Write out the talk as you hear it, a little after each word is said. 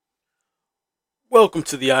Welcome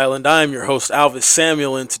to the island. I am your host, Alvis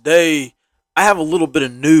Samuel, and today I have a little bit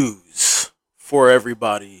of news for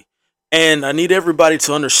everybody. And I need everybody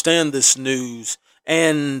to understand this news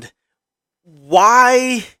and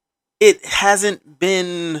why it hasn't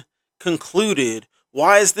been concluded.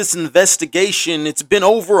 Why is this investigation? It's been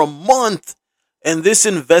over a month, and this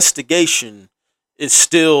investigation is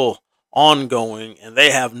still ongoing, and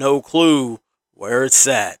they have no clue where it's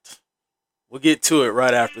at. We'll get to it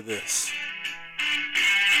right after this.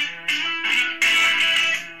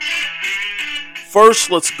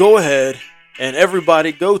 First, let's go ahead and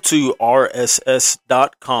everybody go to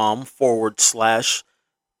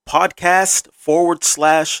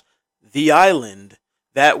rss.com/podcast/the island.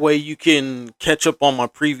 That way you can catch up on my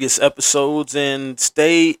previous episodes and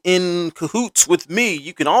stay in cahoots with me.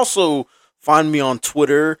 You can also find me on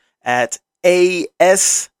Twitter at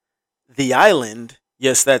AS the Island.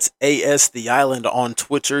 Yes, that's AS the Island on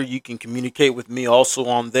Twitter. You can communicate with me also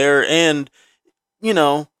on there and, you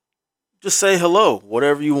know, just say hello,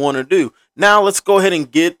 whatever you want to do. Now let's go ahead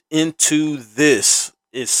and get into this.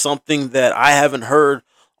 It's something that I haven't heard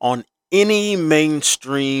on any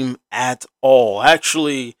mainstream at all.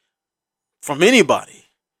 Actually, from anybody.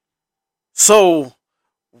 So,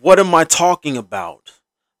 what am I talking about?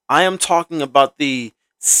 I am talking about the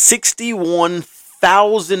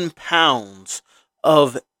 61,000 pounds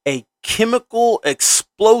of a chemical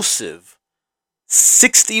explosive.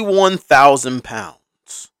 61,000 pounds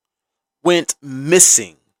went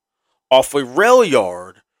missing off a rail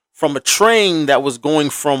yard from a train that was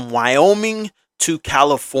going from Wyoming to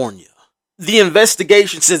California. The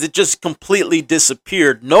investigation says it just completely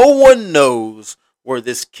disappeared. No one knows where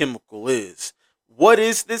this chemical is. What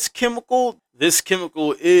is this chemical? This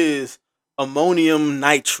chemical is ammonium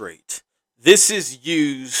nitrate. This is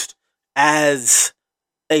used as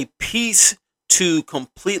a piece to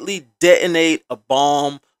completely detonate a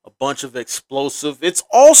bomb, a bunch of explosive. It's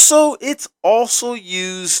also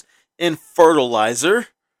used in fertilizer,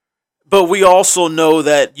 but we also know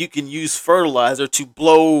that you can use fertilizer to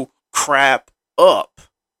blow crap up.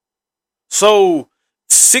 So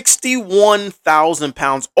 61,000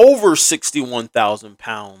 pounds, over 61,000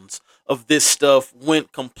 pounds of this stuff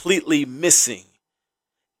went completely missing.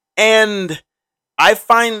 And I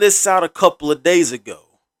find this out a couple of days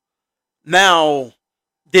ago. Now,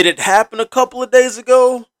 did it happen a couple of days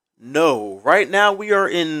ago? No. Right now we are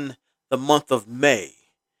in the month of May.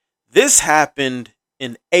 This happened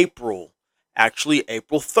in April, actually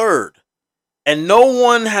April 3rd. And no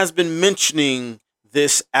one has been mentioning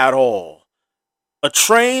this at all. A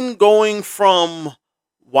train going from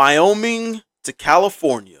Wyoming to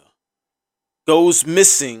California goes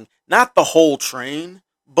missing. Not the whole train,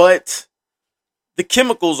 but the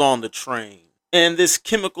chemicals on the train. And this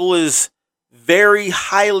chemical is very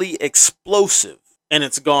highly explosive, and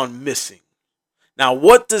it's gone missing. Now,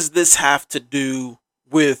 what does this have to do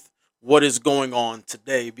with what is going on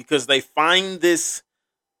today? Because they find this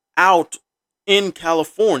out in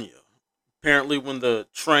California. Apparently, when the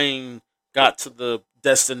train got to the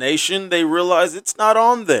destination, they realized it's not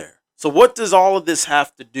on there. So what does all of this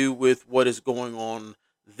have to do with what is going on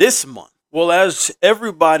this month? Well, as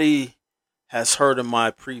everybody has heard in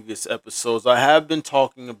my previous episodes, I have been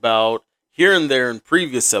talking about here and there in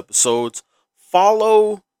previous episodes,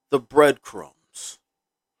 follow the breadcrumbs.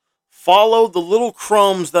 Follow the little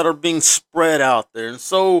crumbs that are being spread out there. And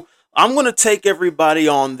so I'm going to take everybody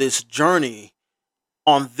on this journey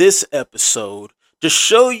on this episode to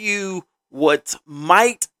show you what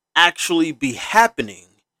might actually be happening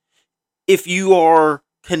if you are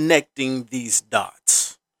connecting these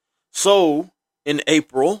dots. So in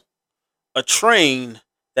April, a train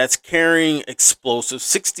that's carrying explosives,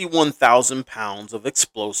 61,000 pounds of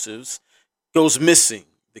explosives, goes missing.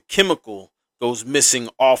 The chemical goes missing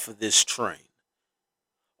off of this train.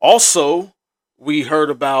 Also, we heard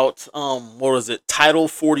about, Title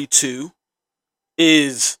 42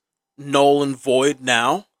 is null and void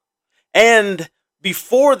now. And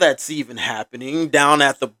before that's even happening, down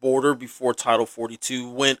at the border, before Title 42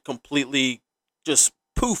 went completely just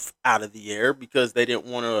poof out of the air because they didn't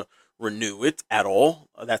want to renew it at all.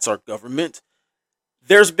 That's our government.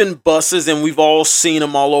 There's been buses, and we've all seen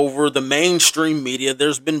them all over the mainstream media.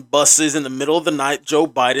 There's been buses in the middle of the night. Joe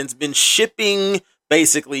Biden's been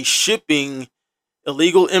basically shipping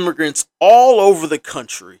illegal immigrants all over the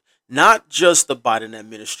country. Not just the Biden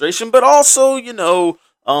administration, but also,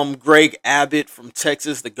 Greg Abbott from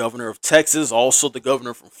Texas, the governor of Texas. Also, the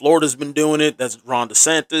governor from Florida has been doing it. That's Ron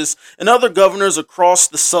DeSantis. And other governors across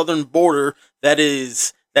the southern border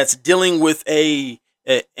that's dealing with an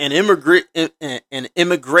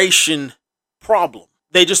immigration problem.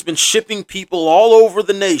 They just been shipping people all over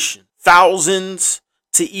the nation. Thousands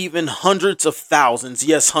to even hundreds of thousands.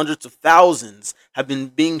 Yes, hundreds of thousands have been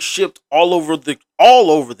being shipped all over the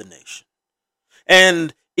nation.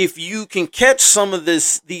 And if you can catch some of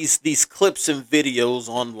these clips and videos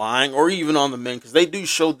online or even on the main, because they do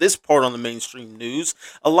show this part on the mainstream news,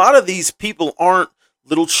 a lot of these people aren't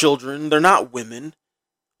little children. They're not women.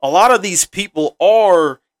 A lot of these people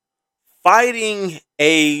are fighting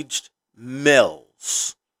aged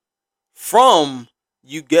males from,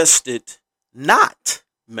 you guessed it, not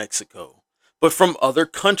Mexico, but from other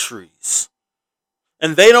countries.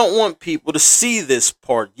 And they don't want people to see this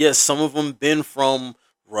part. Yes, some of them been from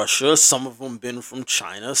Russia, some of them been from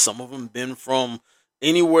China, some of them been from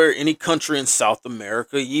anywhere, any country in South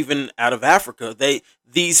America, even out of Africa.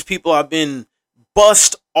 These people have been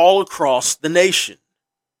bussed all across the nation.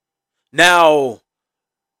 Now,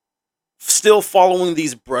 still following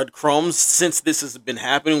these breadcrumbs, since this has been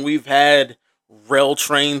happening, we've had rail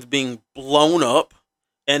trains being blown up,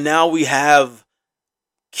 and now we have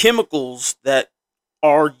chemicals that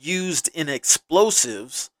are used in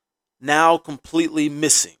explosives now completely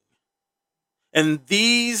missing. And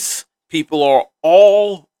these people are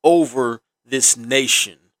all over this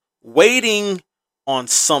nation waiting on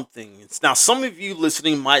something. Now, some of you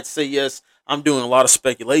listening might say, yes, I'm doing a lot of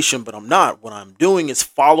speculation, but I'm not. What I'm doing is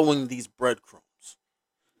following these breadcrumbs.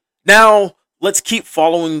 Now, let's keep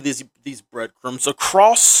following these breadcrumbs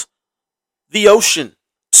across the ocean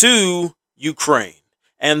to Ukraine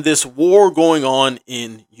and this war going on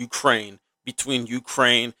in Ukraine between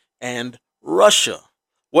Ukraine and Russia.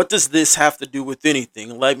 What does this have to do with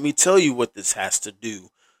anything? Let me tell you what this has to do.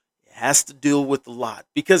 It has to deal with a lot.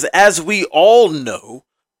 Because as we all know,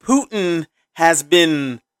 Putin has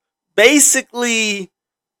been basically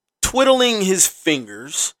twiddling his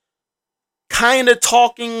fingers, kind of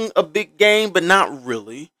talking a big game, but not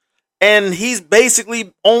really. And he's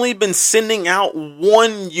basically only been sending out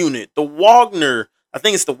one unit, I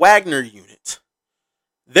think it's the Wagner unit.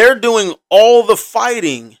 They're doing all the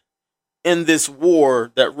fighting in this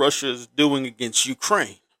war that Russia is doing against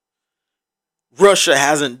Ukraine. Russia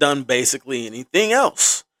hasn't done basically anything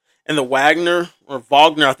else. And the Wagner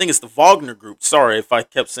I think it's the Wagner group. Sorry if I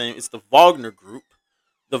kept saying it's the Wagner group.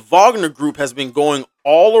 The Wagner group has been going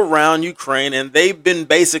all around Ukraine, and they've been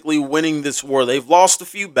basically winning this war. They've lost a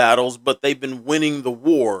few battles, but they've been winning the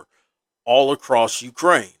war all across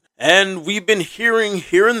Ukraine. And we've been hearing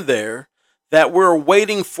here and there that we're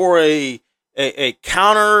waiting for a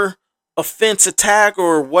counter offense attack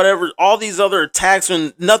or whatever, all these other attacks,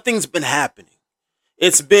 and nothing's been happening.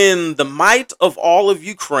 It's been the might of all of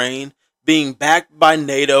Ukraine being backed by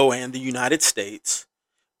NATO and the United States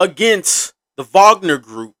against the Wagner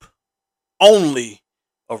group only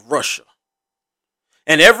of Russia.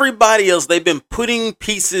 And everybody else, they've been putting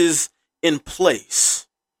pieces in place.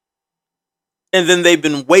 And then they've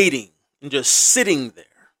been waiting and just sitting there.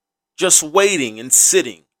 Just waiting and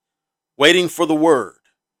sitting. Waiting for the word.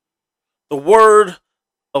 The word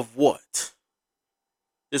of what?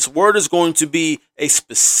 This word is going to be a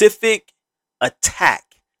specific attack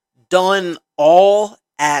done all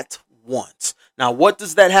at once. Now, what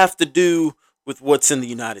does that have to do with what's in the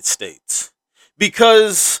United States?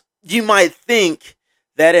 Because you might think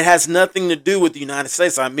that it has nothing to do with the United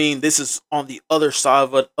States. I mean, this is on the other side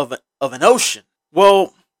of an ocean.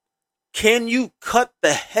 Well, can you cut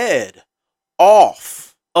the head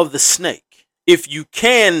off of the snake? If you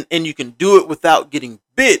can, and you can do it without getting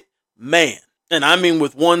bit, man. And I mean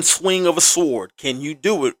with one swing of a sword. Can you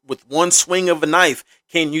do it? With one swing of a knife,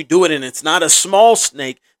 can you do it? And it's not a small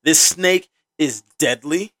snake. This snake is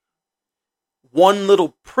deadly. One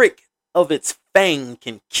little prick of its fang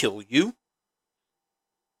can kill you.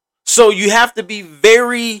 So you have to be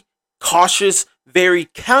very cautious, very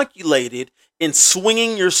calculated in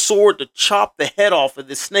swinging your sword to chop the head off of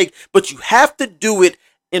this snake. But you have to do it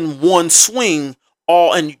in one swing,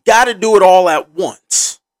 and you got to do it all at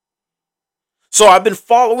once. So I've been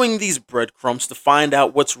following these breadcrumbs to find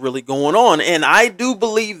out what's really going on. And I do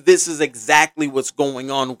believe this is exactly what's going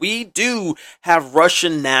on. We do have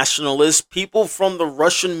Russian nationalists, people from the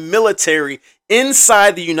Russian military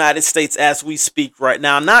inside the United States as we speak right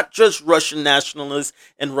now. Not just Russian nationalists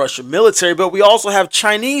and Russian military, but we also have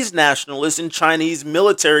Chinese nationalists and Chinese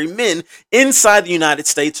military men inside the United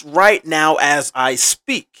States right now as I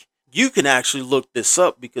speak. You can actually look this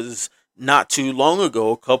up because not too long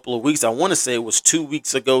ago, a couple of weeks, I want to say it was 2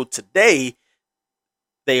 weeks ago today,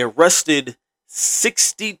 they arrested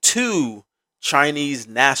 62 Chinese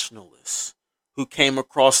nationalists who came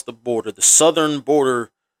across the border, the southern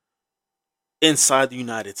border inside the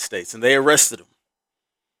United States, and they arrested them.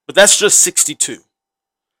 But that's just 62.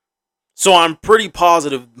 So I'm pretty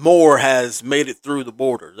positive more has made it through the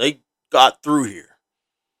border. They got through here.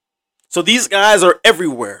 So these guys are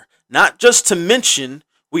everywhere. Not just to mention,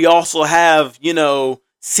 we also have,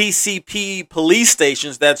 CCP police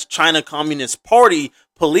stations, that's China Communist Party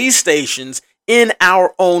police stations in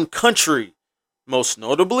our own country. Most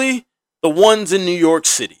notably, the ones in New York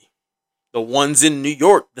City. The ones in New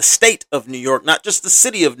York, the state of New York, not just the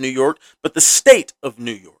city of New York, but the state of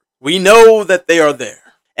New York. We know that they are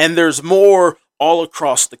there. And there's more all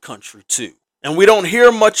across the country, too. And we don't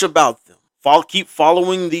hear much about them. Keep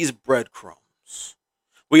following these breadcrumbs.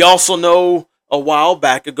 We also know a while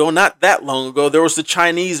back ago, not that long ago, there was the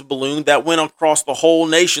Chinese balloon that went across the whole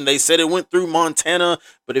nation. They said it went through Montana,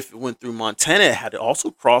 but if it went through Montana, it had to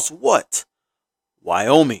also cross what?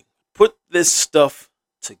 Wyoming. Put this stuff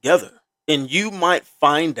together, and you might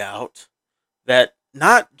find out that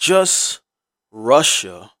not just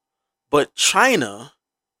Russia, but China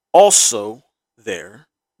also there.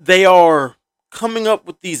 They are coming up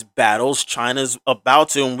with these battles. China's about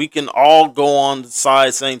to, and we can all go on the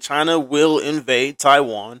side saying China will invade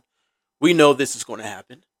Taiwan. We know this is going to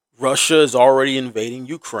happen. Russia is already invading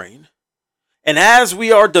Ukraine. And as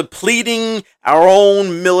we are depleting our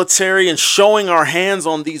own military and showing our hands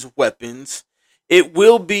on these weapons, it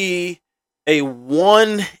will be a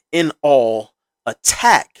one in all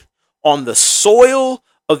attack on the soil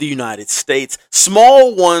of the United States.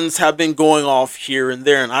 Small ones have been going off here and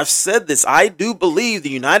there. And I've said this, I do believe the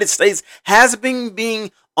United States has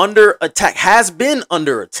been under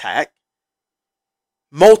attack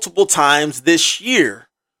multiple times this year.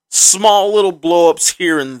 Small little blowups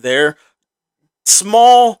here and there.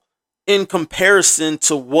 Small in comparison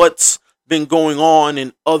to what's been going on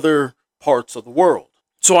in other parts of the world.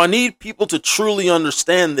 So I need people to truly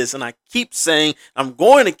understand this. And I'm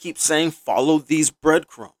going to keep saying, follow these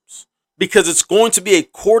breadcrumbs. Because it's going to be a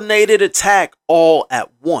coordinated attack all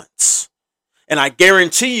at once. And I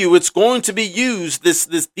guarantee you it's going to be used,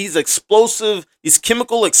 these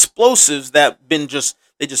chemical explosives that they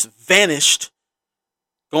just vanished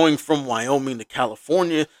going from Wyoming to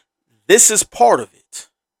California. This is part of it.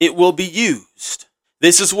 It will be used.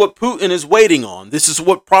 This is what Putin is waiting on. This is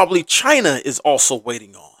what probably China is also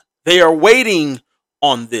waiting on. They are waiting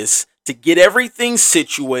on this to get everything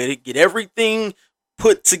situated, get everything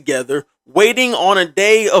put together, waiting on a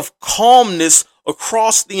day of calmness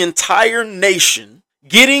across the entire nation,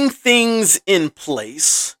 getting things in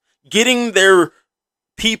place, getting their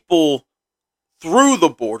people through the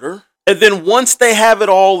border. And then once they have it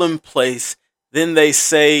all in place, then they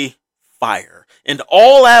say fire. And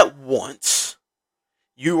all at once,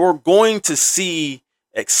 you are going to see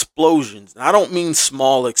explosions. And I don't mean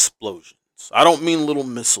small explosions. I don't mean little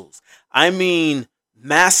missiles. I mean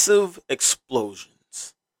massive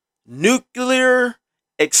explosions. Nuclear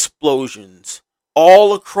explosions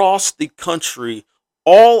all across the country,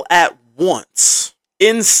 all at once,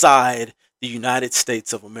 inside the United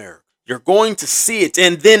States of America. You're going to see it.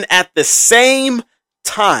 And then at the same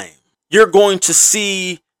time, you're going to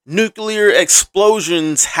see nuclear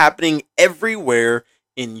explosions happening everywhere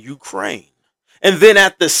in Ukraine. And then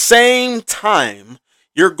at the same time,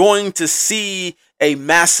 you're going to see a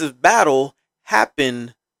massive battle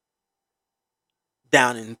happen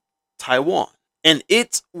down in Taiwan. And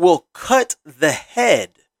it will cut the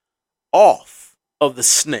head off of the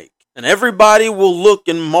snake. And everybody will look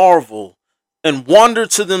and marvel and wonder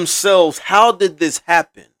to themselves, how did this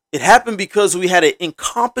happen? It happened because we had an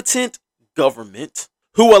incompetent government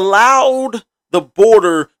who allowed the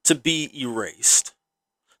border to be erased,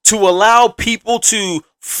 to allow people to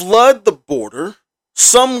flood the border,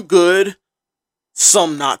 some good,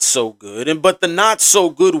 some not so good, but the not so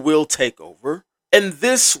good will take over. And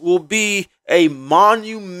this will be a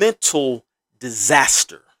monumental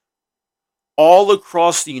disaster all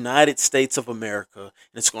across the United States of America. And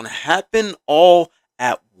it's going to happen all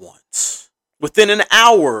at once. Within an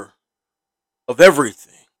hour of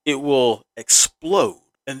everything, it will explode.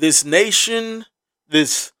 And this nation,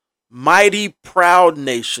 this mighty, proud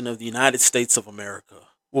nation of the United States of America,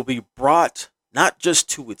 will be brought not just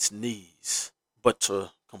to its knees, but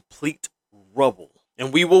to complete rubble.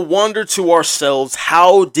 And we will wonder to ourselves,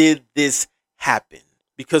 how did this happen?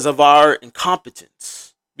 Because of our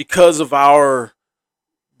incompetence, because of our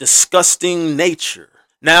disgusting nature.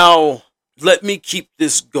 Now, let me keep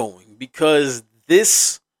this going, because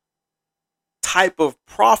this type of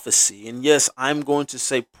prophecy, and yes, I'm going to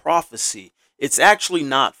say prophecy, it's actually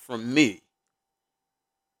not from me.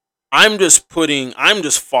 I'm just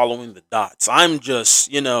following the dots. I'm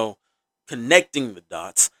just, connecting the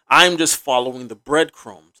dots. I'm just following the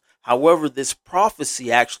breadcrumbs. However, this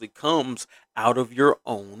prophecy actually comes out of your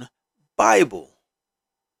own Bible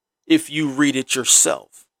if you read it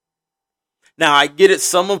yourself. Now, I get it.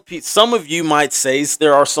 Some of you might say,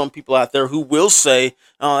 there are some people out there who will say,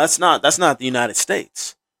 "Oh, that's not the United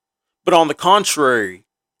States." But on the contrary,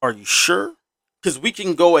 are you sure? Because we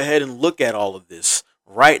can go ahead and look at all of this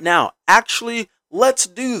right now. Actually, let's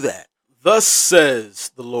do that. Thus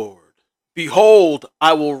says the Lord, behold,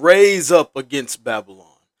 I will raise up against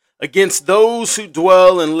Babylon, against those who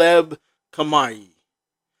dwell in Leb Kamai,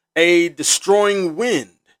 a destroying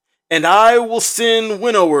wind, and I will send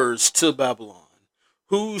winnowers to Babylon,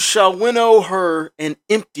 who shall winnow her and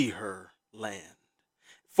empty her land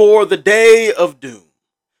for the day of doom.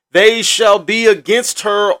 They shall be against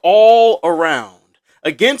her all around.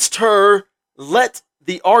 Against her let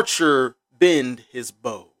the archer bend his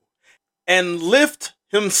bow, and lift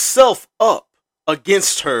himself up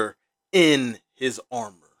against her in his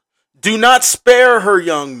armor. Do not spare her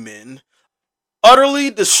young men. Utterly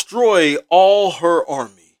destroy all her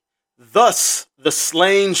army. Thus the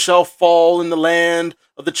slain shall fall in the land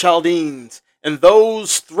of the Chaldeans, and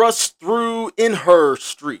those thrust through in her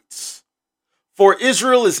streets. For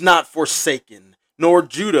Israel is not forsaken, nor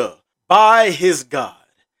Judah by his God,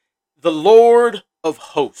 the Lord of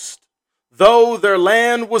hosts, though their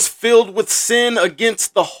land was filled with sin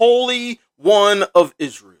against the Holy One of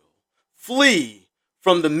Israel. Flee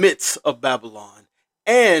from the midst of Babylon,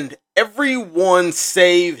 and every one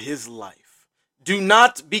save his life. Do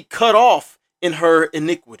not be cut off in her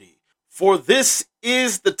iniquity, for this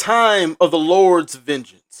is the time of the Lord's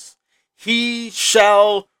vengeance. He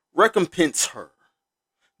shall recompense her.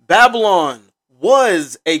 Babylon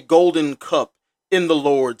was a golden cup in the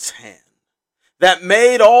Lord's hand, that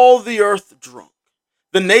made all the earth drunk.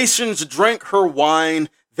 The nations drank her wine,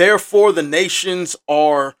 therefore the nations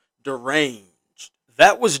are deranged.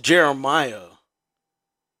 That was Jeremiah,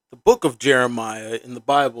 the book of Jeremiah in the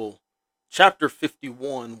Bible, chapter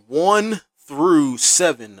 51, 1 through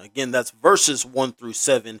 7. Again, that's verses 1 through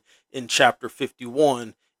 7 in chapter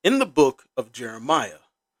 51 in the book of Jeremiah.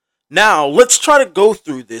 Now, let's try to go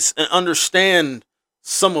through this and understand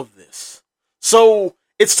some of this. So,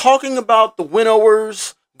 it's talking about the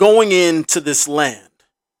winnowers going into this land,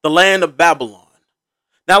 the land of Babylon.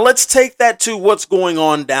 Now, let's take that to what's going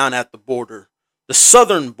on down at the border, the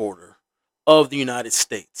southern border of the United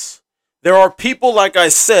States. There are people, like I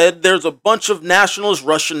said, there's a bunch of nationalists,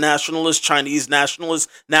 Russian nationalists, Chinese nationalists,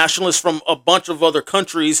 nationalists from a bunch of other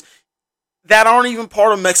countries that aren't even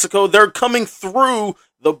part of Mexico. They're coming through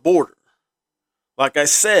the border. Like I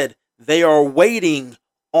said, they are waiting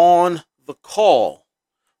on the call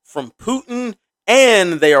from Putin,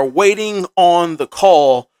 and they are waiting on the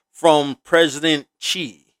call from President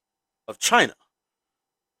Xi of China.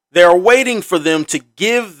 They are waiting for them to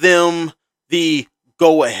give them the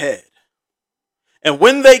go-ahead. And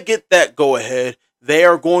when they get that go-ahead, they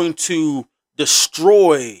are going to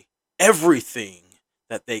destroy everything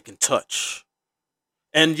that they can touch.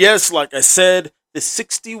 And yes, like I said, the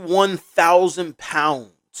 61,000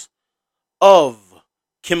 pounds of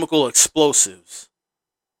chemical explosives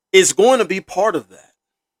is going to be part of that.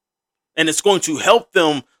 And it's going to help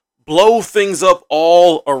them blow things up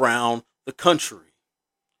all around the country.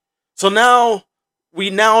 So now,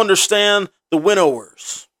 we understand the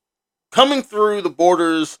winnowers coming through the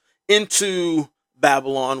borders into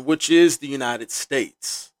Babylon, which is the United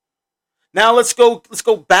States. Now let's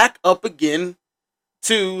go back up again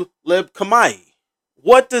to Leb Kamai.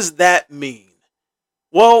 What does that mean?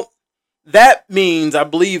 Well, that means, I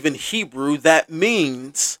believe in Hebrew, that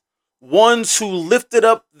means ones who lifted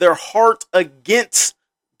up their heart against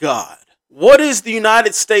God. What is the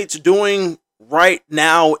United States doing right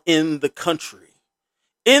now in the country?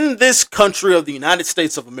 In this country of the United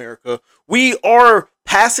States of America, we are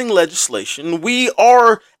passing legislation. We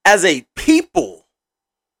are, as a people,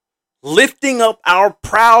 lifting up our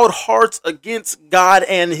proud hearts against God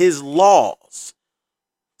and his laws,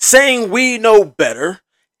 saying we know better.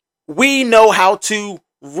 We know how to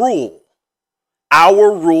rule.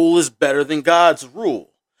 Our rule is better than God's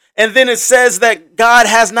rule. And then it says that God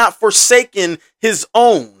has not forsaken his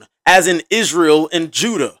own, as in Israel and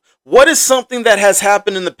Judah. What is something that has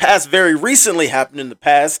happened in the past, very recently happened in the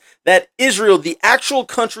past, that Israel, the actual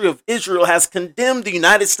country of Israel, has condemned the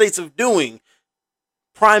United States of doing?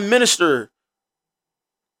 Prime Minister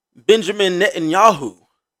Benjamin Netanyahu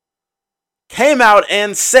came out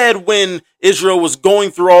and said, when Israel was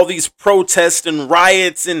going through all these protests and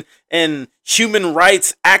riots and human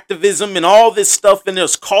rights activism and all this stuff, and it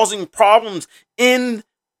was causing problems in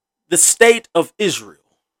the state of Israel,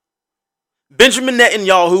 Benjamin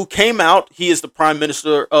Netanyahu came out. He is the prime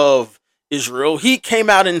minister of Israel. He came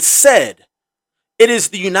out and said, It is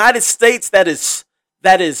the United States that is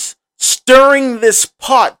stirring this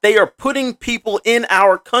pot. They are putting people in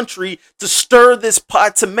our country to stir this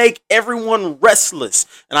pot to make everyone restless.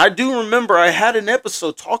 And I do remember I had an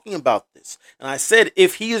episode talking about this. And I said,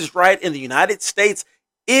 if he is right and the United States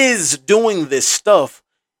is doing this stuff,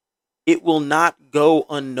 it will not go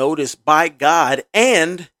unnoticed by God,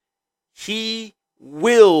 and he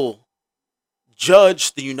will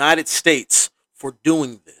judge the United States for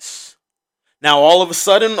doing this. Now, all of a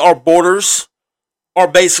sudden, our borders are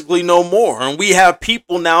basically no more, and we have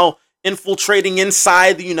people now infiltrating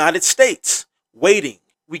inside the United States, waiting.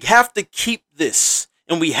 We have to keep this,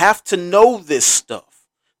 and we have to know this stuff.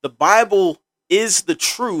 The Bible is the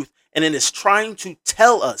truth, and it is trying to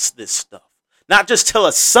tell us this stuff. Not just tell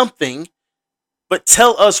us something, but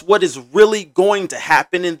tell us what is really going to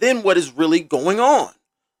happen and then what is really going on.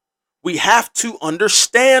 We have to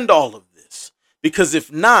understand all of this, because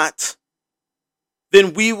if not,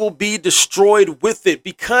 then we will be destroyed with it,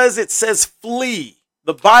 because it says flee.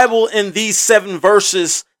 The Bible in these 7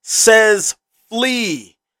 verses says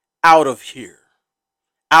flee out of here,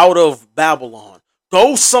 out of Babylon.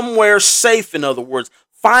 Go somewhere safe, in other words.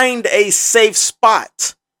 Find a safe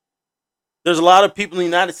spot. There's a lot of people in the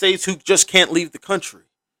United States who just can't leave the country.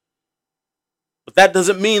 But that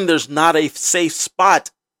doesn't mean there's not a safe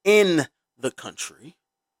spot in the country,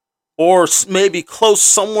 or maybe close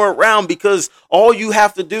somewhere around, because all you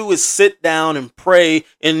have to do is sit down and pray,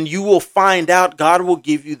 and you will find out. God will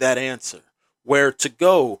give you that answer, where to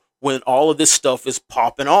go when all of this stuff is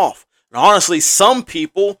popping off. And honestly, some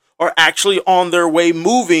people are actually on their way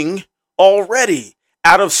moving already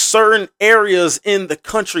out of certain areas in the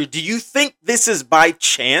country. Do you think this is by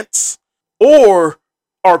chance? Or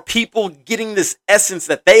are people getting this essence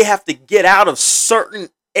that they have to get out of certain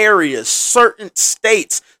areas, certain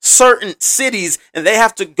states, certain cities, and they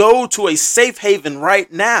have to go to a safe haven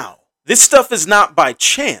right now? This stuff is not by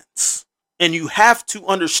chance. And you have to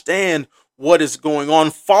understand what is going on.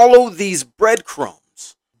 Follow these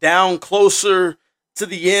breadcrumbs down closer to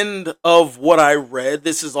the end of what I read.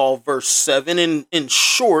 This is all verse 7. In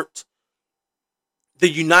short, the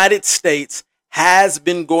United States has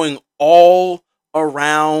been going all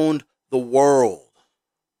around the world.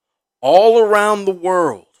 All around the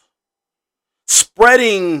world.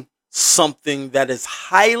 Spreading something that is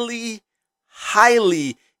highly,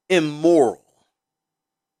 highly immoral.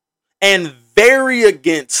 And very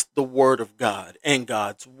against the word of God and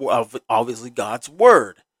obviously God's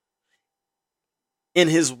word. In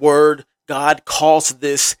his word, God calls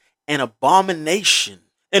this an abomination.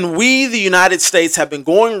 And we, the United States, have been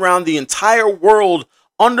going around the entire world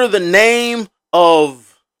under the name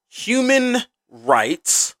of human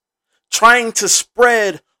rights, trying to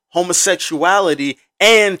spread homosexuality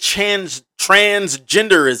and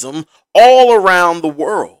transgenderism all around the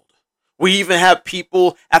world. We even have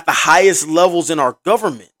people at the highest levels in our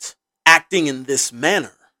government acting in this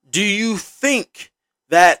manner. Do you think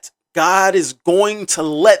that God is going to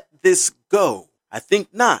let this go? I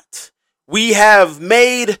think not. We have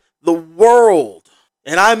made the world,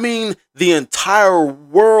 and I mean the entire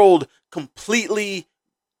world, completely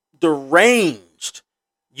deranged,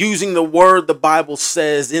 using the word the Bible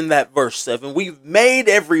says in that verse 7. We've made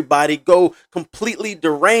everybody go completely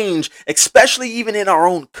deranged, especially even in our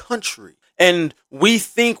own country. And we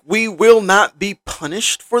think we will not be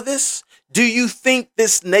punished for this? Do you think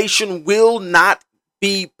this nation will not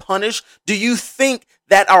be punished? Do you think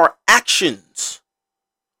that our actions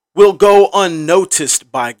will go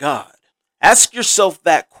unnoticed by God? Ask yourself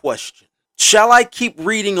that question. Shall I keep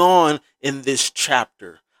reading on in this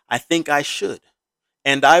chapter? I think I should,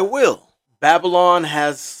 and I will. Babylon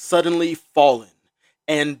has suddenly fallen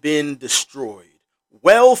and been destroyed.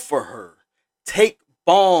 Well for her. Take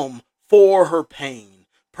balm for her pain.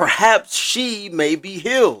 Perhaps she may be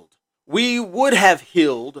healed. We would have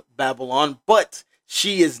healed Babylon, but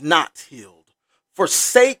she is not healed.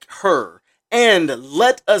 Forsake her and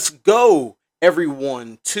let us go,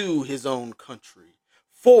 everyone, to his own country.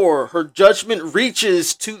 For her judgment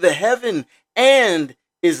reaches to the heaven and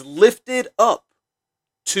is lifted up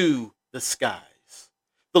to the skies.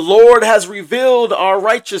 The Lord has revealed our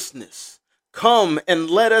righteousness. Come and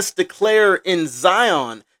let us declare in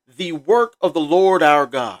Zion the work of the Lord our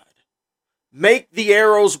God. Make the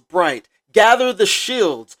arrows bright. Gather the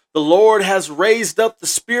shields. The Lord has raised up the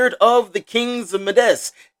spirit of the kings of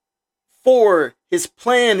Medes. For his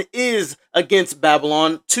plan is against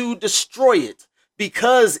Babylon to destroy it,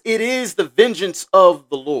 because it is the vengeance of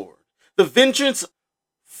the Lord. The vengeance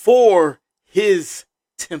for his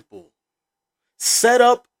temple. Set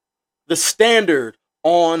up the standard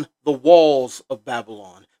on the walls of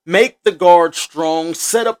Babylon. Make the guard strong,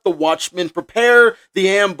 set up the watchmen, prepare the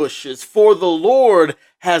ambushes, for the Lord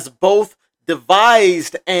has both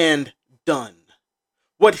devised and done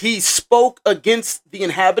what he spoke against the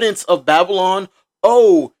inhabitants of Babylon.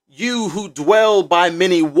 O you who dwell by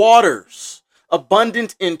many waters,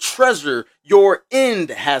 abundant in treasure, your end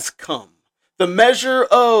has come. The measure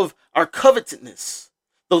of our covetousness,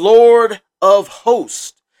 the Lord of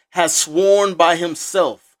hosts has sworn by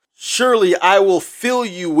himself. Surely I will fill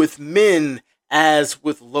you with men as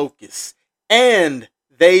with locusts, and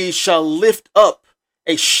they shall lift up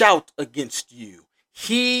a shout against you.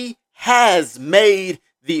 He has made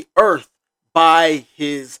the earth by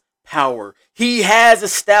his power. He has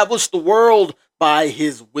established the world by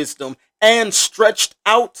his wisdom and stretched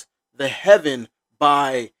out the heaven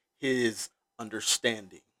by his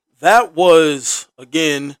understanding. That was,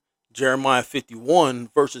 again, Jeremiah 51,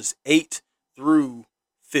 verses 8 through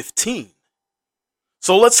 15.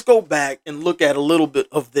 So let's go back and look at a little bit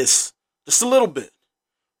of this, just a little bit.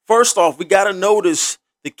 First off, we got to notice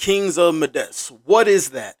the kings of Medes. What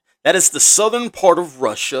is that? That is the southern part of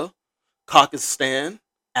Russia, Kazakhstan,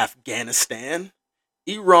 Afghanistan,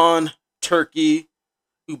 Iran, Turkey,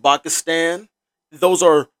 Uzbekistan. Those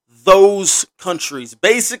are those countries.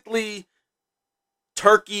 Basically,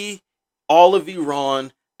 Turkey, all of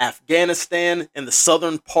Iran, Afghanistan, and the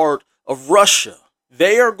southern part of Russia.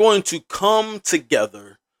 They are going to come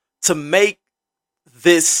together to make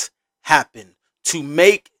this happen, to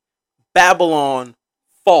make Babylon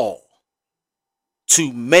fall,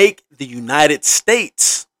 to make the United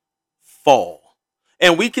States fall.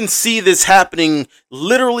 And we can see this happening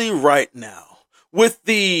literally right now with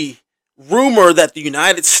the rumor that the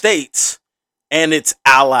United States and its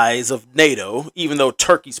allies of NATO, even though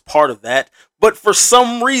Turkey's part of that, but for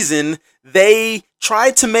some reason they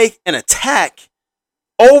tried to make an attack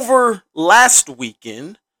over last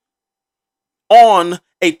weekend on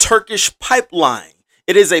a Turkish pipeline.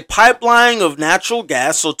 It is a pipeline of natural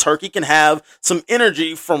gas so Turkey can have some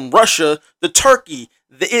energy from Russia to Turkey.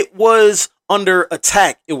 It was under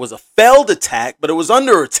attack. It was a failed attack, but it was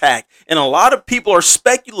under attack. And a lot of people are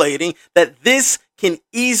speculating that this can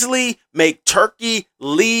easily make Turkey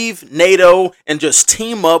leave NATO and just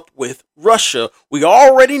team up with Russia. We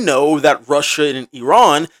already know that Russia and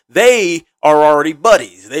Iran, they are already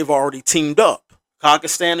buddies. They've already teamed up.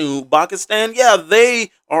 Kazakhstan and Uzbekistan, yeah,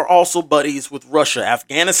 they are also buddies with Russia.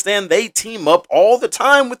 Afghanistan, they team up all the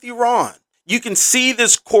time with Iran. You can see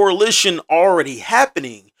this coalition already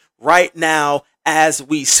happening right now as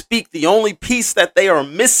we speak. The only piece that they are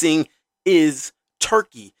missing is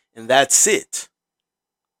Turkey, and that's it.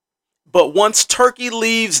 But once Turkey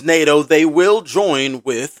leaves NATO, they will join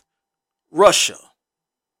with Russia.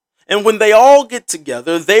 And when they all get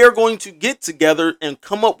together, they are going to get together and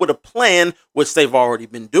come up with a plan, which they've already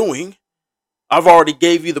been doing. I've already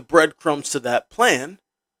gave you the breadcrumbs to that plan,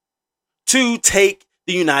 to take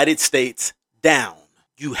the United States down.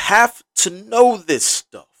 You have to know this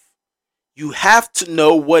stuff. You have to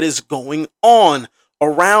know what is going on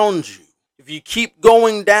around you. If you keep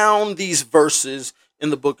going down these verses in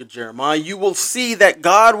the book of Jeremiah, you will see that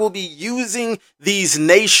God will be using these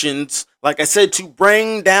nations, like I said, to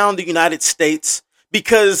bring down the United States,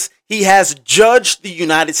 because he has judged the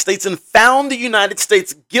United States and found the United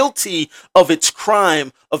States guilty of its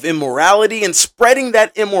crime of immorality and spreading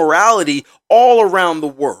that immorality all around the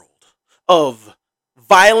world, of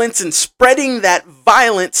violence and spreading that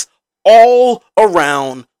violence all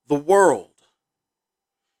around the world.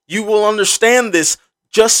 You will understand this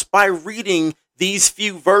just by reading these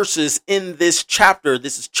few verses in this chapter.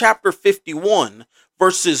 This is chapter 51,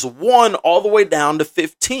 verses 1 all the way down to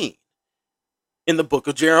 15 in the book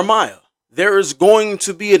of Jeremiah. There is going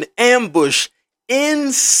to be an ambush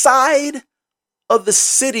inside of the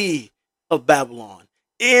city of Babylon,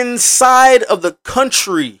 inside of the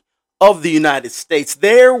country of the United States.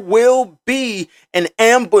 There will be an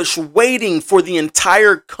ambush waiting for the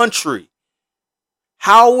entire country.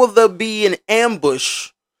 How will there be an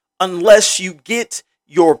ambush unless you get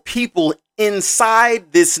your people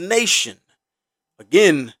inside this nation?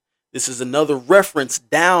 Again, this is another reference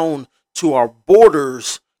down to our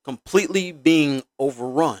borders completely being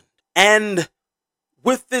overrun. And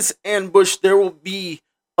with this ambush, there will be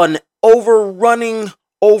an overwhelming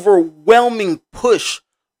push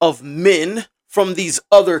of men from these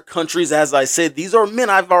other countries. As I said, these are men.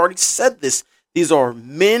 I've already said this. These are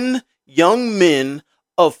men, young men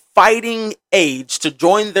of fighting age, to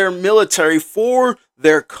join their military for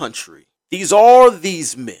their country. These are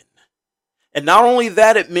these men. And not only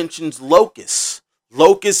that, it mentions locusts.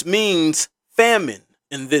 Locust means famine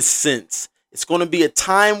in this sense. It's going to be a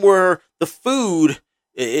time where the food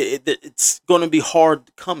It's going to be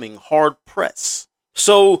hard coming, hard press.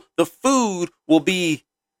 So the food will be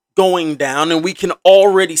going down, and we can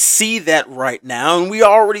already see that right now. And we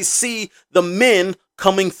already see the men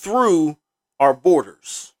coming through our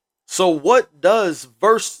borders. So, what does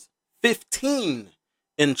verse 15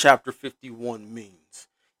 in chapter 51 means?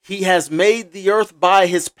 He has made the earth by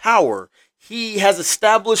his power. He has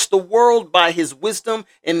established the world by his wisdom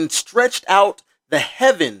and stretched out the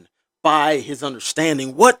heaven by his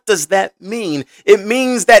understanding. What does that mean? It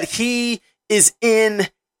means that he is in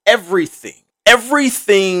everything.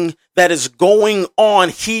 Everything that is going on,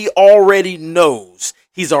 he already knows.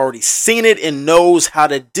 He's already seen it and knows how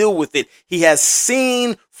to deal with it. He has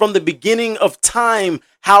seen from the beginning of time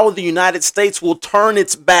how the United States will turn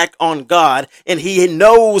its back on God, and he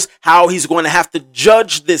knows how he's going to have to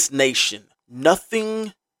judge this nation.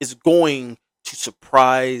 Nothing is going to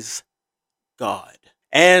surprise God.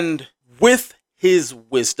 And with his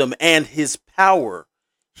wisdom and his power,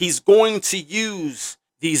 he's going to use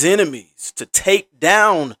these enemies to take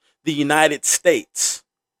down the United States.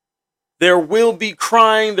 There will be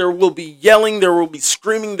crying, there will be yelling, there will be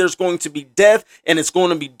screaming, there's going to be death, and it's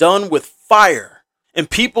going to be done with fire. And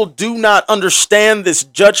people do not understand this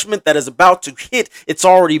judgment that is about to hit. It's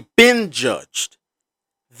already been judged.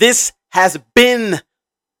 This has been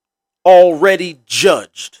already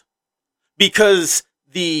judged because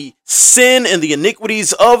the sin and the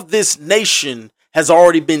iniquities of this nation has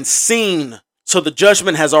already been seen. So the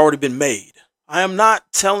judgment has already been made. I am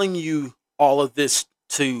not telling you all of this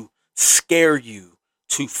to scare you,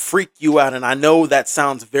 to freak you out. And I know that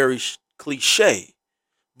sounds very cliche,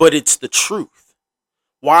 but it's the truth.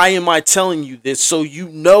 Why am I telling you this? So you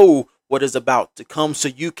know what is about to come, so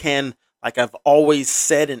you can, like I've always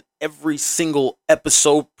said in every single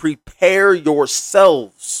episode, prepare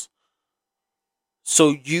yourselves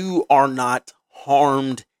so you are not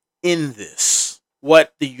harmed in this.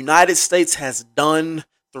 What the United States has done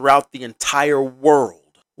throughout the entire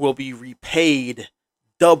world will be repaid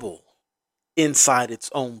double inside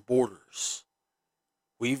its own borders.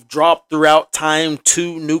 We've dropped throughout time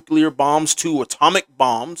 2 nuclear bombs, 2 atomic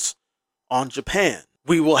bombs on Japan.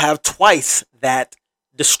 We will have twice that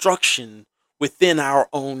destruction within our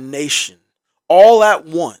own nation, all at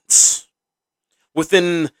once,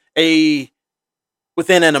 within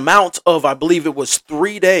an amount of, I believe it was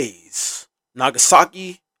 3 days.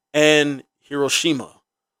 Nagasaki and Hiroshima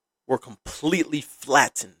were completely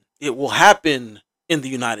flattened. It will happen in the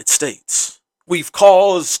United States. We've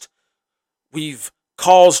caused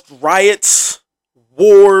riots,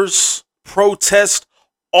 wars, protests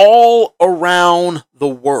all around the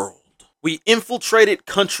world. We infiltrated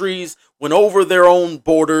countries, went over their own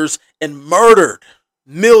borders, and murdered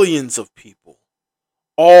millions of people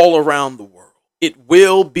all around the world. It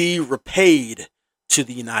will be repaid to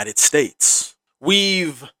the United States.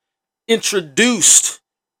 We've introduced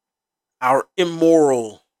our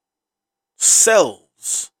immoral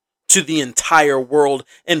selves to the entire world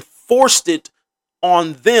and forced it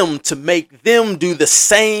on them to make them do the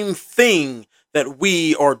same thing that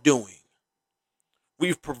we are doing.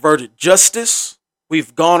 We've perverted justice.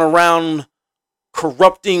 We've gone around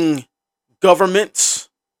corrupting governments,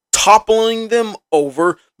 toppling them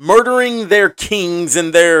over, murdering their kings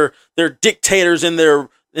and their dictators and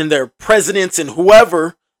their presidents and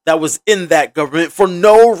whoever that was in that government for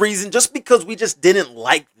no reason, just because we just didn't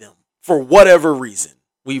like them for whatever reason.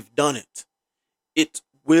 We've done it. It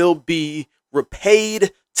will be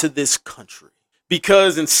repaid to this country,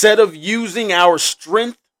 because instead of using our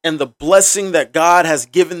strength and the blessing that God has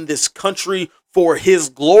given this country for his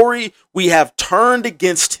glory, we have turned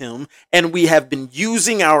against him, and we have been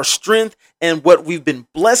using our strength and what we've been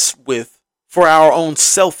blessed with for our own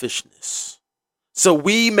selfishness. So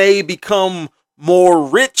we may become more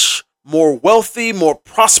rich, more wealthy, more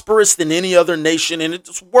prosperous than any other nation, and it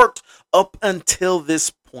just worked up until this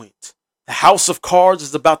point. The house of cards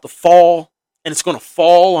is about to fall, and it's going to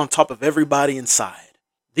fall on top of everybody inside.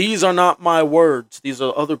 These are not my words. These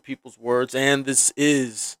are other people's words, and this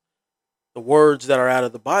is the words that are out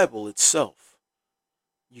of the Bible itself.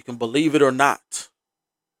 You can believe it or not.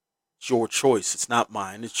 It's your choice. It's not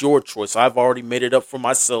mine. It's your choice. I've already made it up for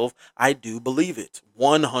myself. I do believe it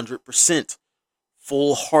 100%.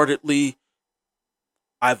 Full-heartedly,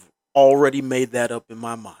 I've already made that up in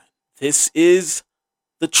my mind. This is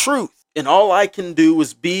the truth, and all I can do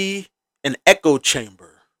is be an echo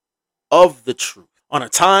chamber of the truth on a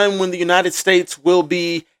time when the United States will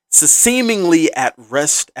be seemingly at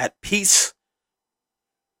rest, at peace,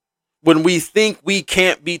 when we think we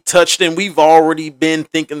can't be touched, and we've already been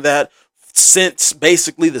thinking that since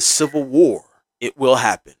basically the Civil War. It will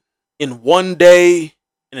happen. In one day,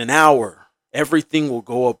 In an hour, everything will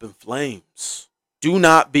go up in flames. Do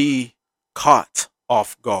not be caught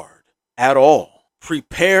off guard at all.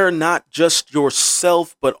 Prepare not just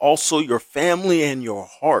yourself, but also your family and your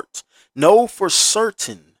heart. Know for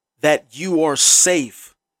certain that you are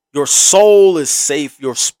safe. Your soul is safe.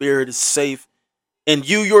 Your spirit is safe. And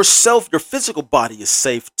you yourself, your physical body is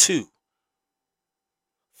safe too.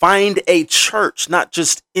 Find a church, not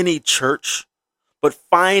just any church, but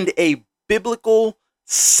find a biblical,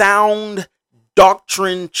 sound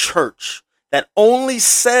doctrine church that only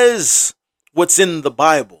says what's in the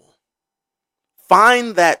Bible.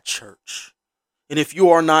 Find that church. And if you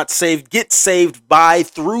are not saved, get saved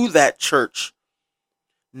through that church.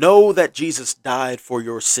 Know that Jesus died for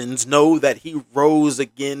your sins. Know that he rose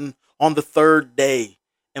again on the third day,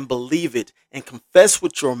 and believe it and confess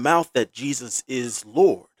with your mouth that Jesus is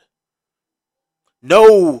Lord.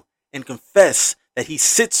 Know and confess that he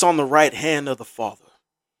sits on the right hand of the Father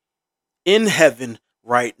in heaven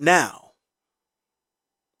right now,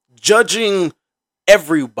 judging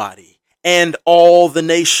everybody and all the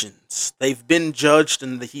nations. They've been judged,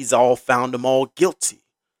 and he's all found them all guilty.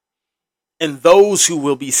 And those who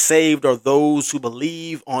will be saved are those who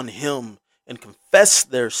believe on him and confess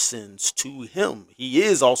their sins to him. He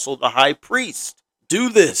is also the high priest. Do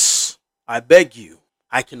this, I beg you.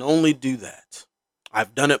 I can only do that.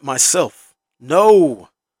 I've done it myself. Know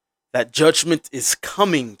that judgment is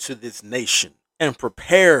coming to this nation, and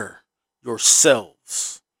prepare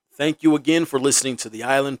yourselves. Thank you again for listening to the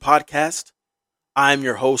Island Podcast. I'm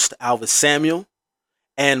your host, Alvis Samuel,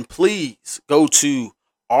 and please go to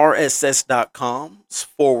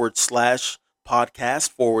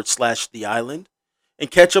rss.com/podcast/the island and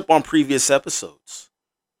catch up on previous episodes.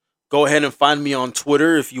 Go ahead and find me on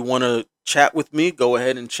Twitter if you want to chat with me. Go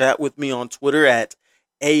ahead and chat with me on Twitter at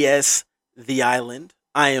ASTheIsland.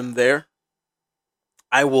 I am there.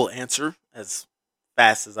 I will answer as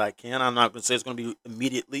fast as I can. I'm not going to say it's going to be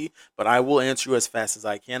immediately, but I will answer you as fast as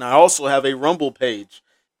I can. I also have a Rumble page.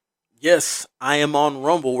 Yes, I am on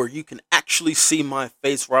Rumble, where you can actually see my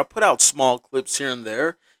face, where I put out small clips here and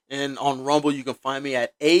there. And on Rumble, you can find me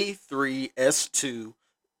at A3S2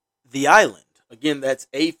 The Island. Again, that's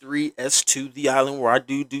A3S2 The Island, where I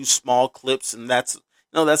do small clips, and that's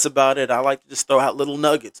about it. I like to just throw out little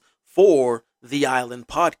nuggets for the Island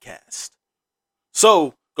Podcast.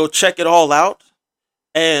 So go check it all out,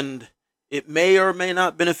 and it may or may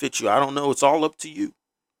not benefit you. I don't know. It's all up to you.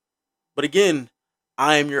 But again,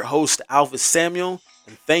 I am your host, Alvis Samuel,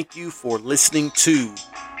 and thank you for listening to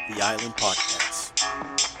the Island Podcast.